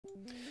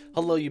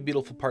Hello, you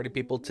beautiful party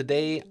people.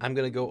 Today, I'm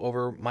going to go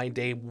over my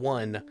day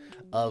one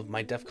of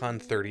my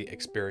DEFCON 30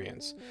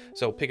 experience.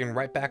 So picking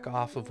right back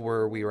off of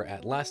where we were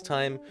at last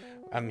time,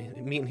 I'm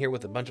meeting here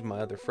with a bunch of my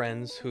other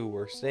friends who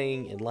were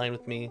staying in line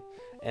with me,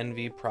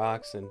 Envy,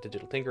 Prox, and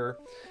Digital Tinker,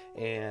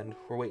 and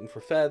we're waiting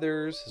for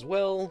Feathers as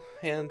well,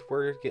 and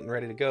we're getting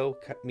ready to go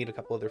meet a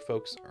couple other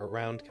folks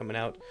around coming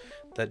out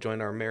that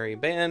joined our merry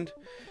band.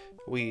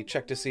 We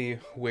check to see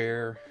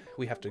where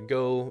we have to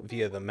go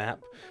via the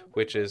map,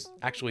 which is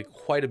actually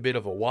quite a bit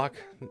of a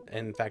walk.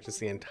 In fact, it's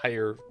the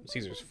entire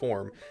Caesar's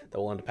Form that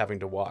we'll end up having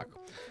to walk.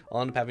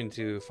 I'll end up having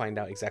to find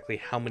out exactly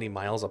how many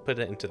miles. I'll put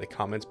it into the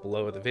comments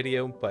below the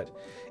video, but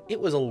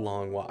it was a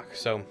long walk.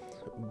 So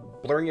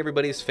blurring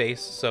everybody's face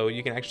so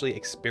you can actually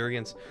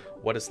experience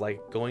what it's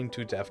like going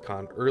to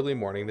DEFCON early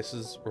morning.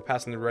 We're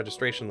passing the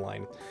registration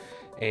line,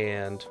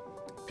 and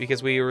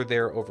because we were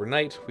there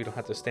overnight, we don't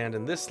have to stand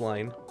in this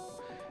line,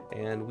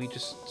 and we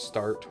just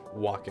start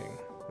walking.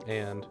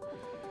 And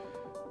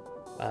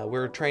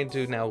we're trying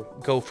to now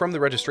go from the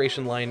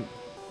registration line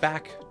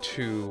back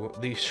to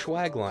the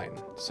swag line.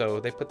 So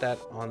they put that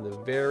on the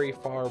very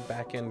far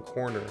back end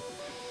corner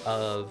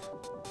of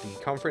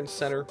the conference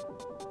center.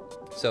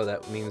 So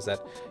that means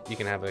that you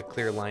can have a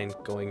clear line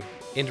going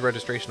into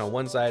registration on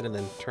one side and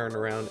then turn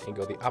around and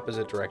go the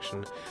opposite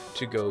direction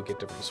to go get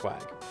different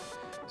swag.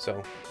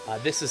 So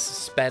this is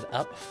sped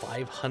up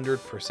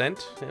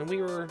 500%, and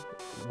we were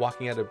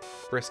walking at a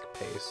brisk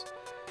pace.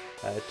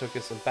 It took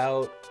us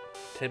about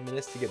 10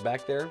 minutes to get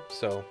back there,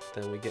 so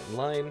then we get in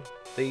line.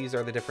 These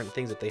are the different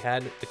things that they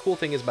had. The cool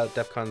thing is about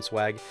DEFCON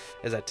swag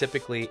is that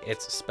typically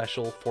it's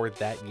special for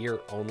that year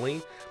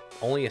only.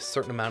 Only a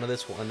certain amount of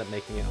this will end up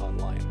making it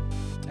online.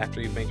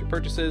 After you've made your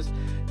purchases,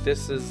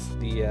 this is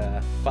the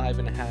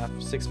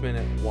 5.5 6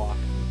 minute walk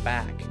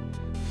back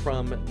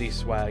from the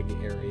swag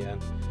area.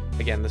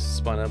 Again, this is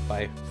spun up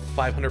by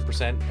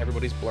 500%.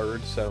 Everybody's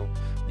blurred, so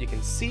you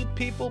can see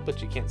people,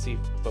 but you can't see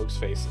folks'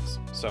 faces.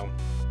 So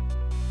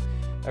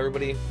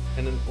everybody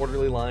in an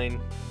orderly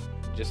line,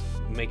 just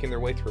making their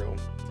way through.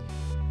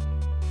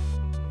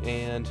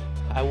 And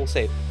I will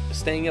say,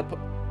 staying up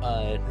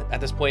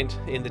at this point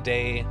in the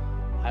day,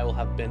 I will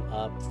have been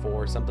up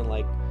for something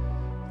like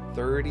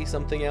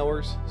 30-something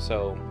hours.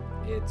 So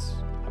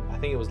I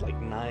think it was like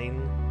 8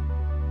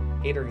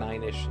 or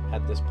 9-ish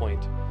at this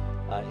point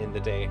in the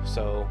day.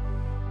 So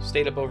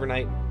stayed up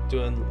overnight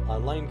doing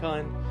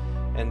LineCon,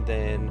 and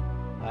then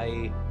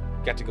I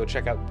got to go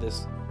check out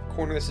this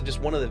corner. This is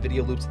just one of the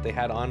video loops that they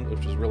had on,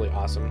 which was really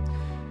awesome.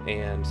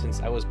 And since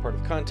I was part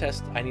of the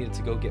contest, I needed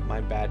to go get my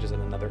badges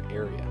in another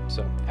area.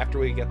 So after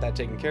we got that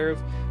taken care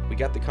of, we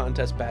got the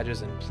contest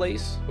badges in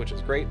place, which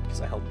is great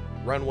because I helped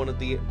run one of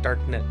the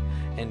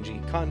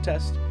Darknet-NG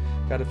Contest.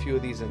 Got a few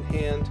of these in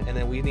hand, and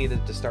then we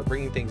needed to start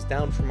bringing things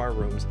down from our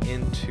rooms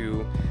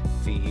into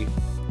the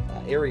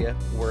area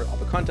where all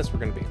the contests were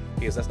going to be,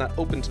 because that's not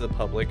open to the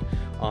public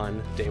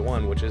on day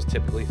one, which is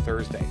typically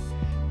Thursday.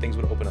 Things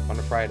would open up on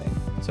a Friday,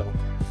 so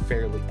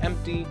fairly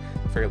empty,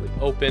 fairly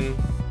open.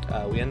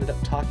 We ended up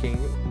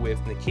talking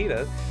with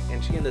Nikita,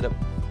 and she ended up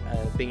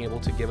being able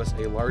to give us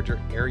a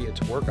larger area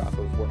to work off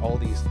of where all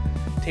these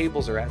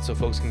tables are at, so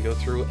folks can go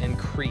through and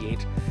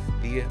create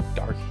the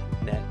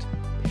Darknet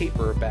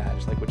paper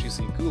badge, like what you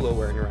see Gulo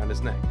wearing around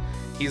his neck.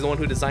 He's the one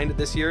who designed it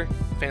this year.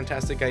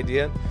 Fantastic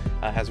idea.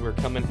 As we were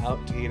coming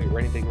out to get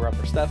ready to grab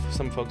our stuff,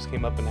 some folks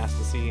came up and asked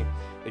to see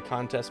the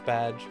contest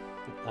badge.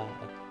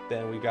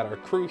 Then we got our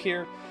crew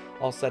here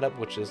all set up,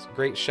 which is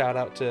great. Shout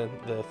out to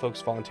the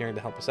folks volunteering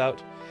to help us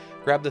out.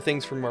 Grabbed the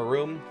things from our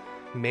room,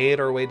 made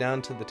our way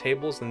down to the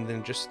tables, and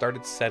then just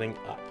started setting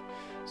up.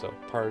 So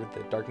part of the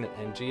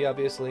Darknet-NG,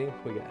 obviously.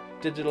 We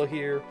got Digital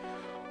here,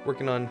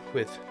 working on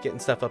with getting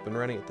stuff up and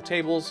running at the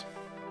tables.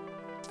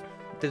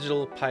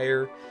 Digital,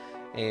 Pyre,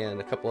 and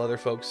a couple other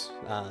folks,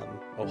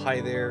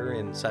 Ohai there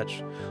and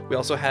such. We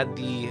also had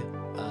the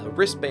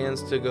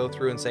wristbands to go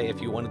through and say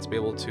if you wanted to be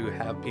able to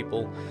have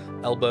people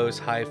elbows,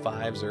 high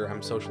fives, or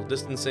I'm social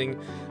distancing,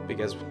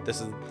 because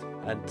this is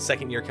a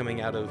second year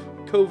coming out of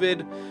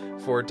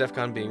COVID for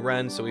DEFCON being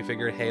run, so we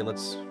figured, hey,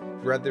 let's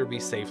rather be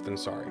safe than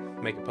sorry,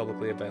 make it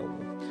publicly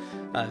available.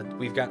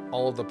 We've got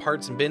all of the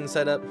parts and bins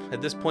set up.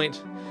 At this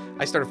point,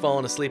 I started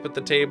falling asleep at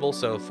the table,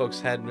 so folks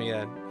had me,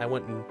 I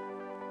went and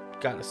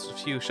got a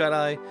few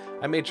shut-eye.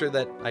 I made sure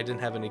that I didn't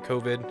have any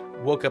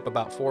COVID. Woke up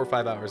about 4 or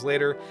 5 hours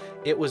later.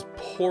 It was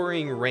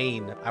pouring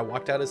rain. I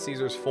walked out of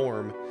Caesar's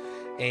Form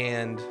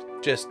and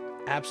just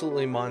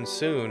absolutely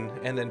monsoon,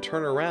 and then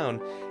turn around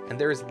and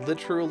there is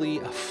literally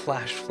a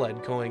flash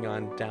flood going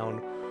on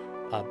down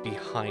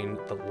behind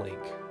the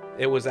lake.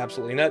 It was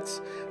absolutely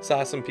nuts.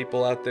 Saw some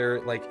people out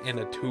there like in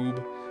a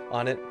tube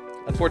on it.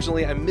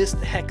 Unfortunately, I missed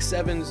Hex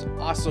 7's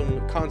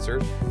awesome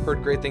concert.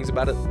 Heard great things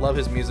about it. Love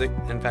his music.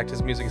 In fact,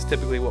 his music is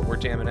typically what we're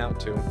jamming out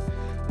to.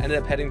 Ended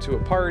up heading to a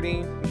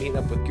party, meeting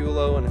up with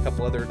Gulo and a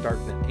couple other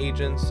Darknet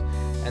agents,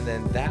 and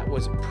then that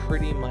was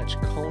pretty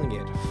much calling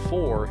it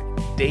for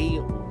day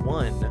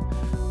one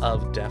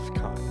of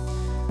DEFCON.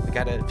 I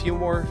got a few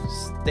more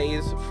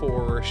days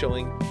for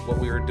showing what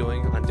we were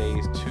doing on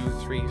days 2,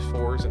 3,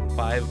 4, and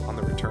 5 on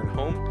the return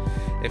home.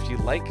 If you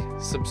like,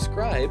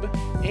 subscribe,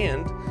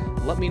 and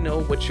let me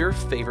know what your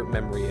favorite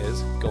memory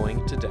is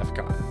going to DEF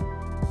CON.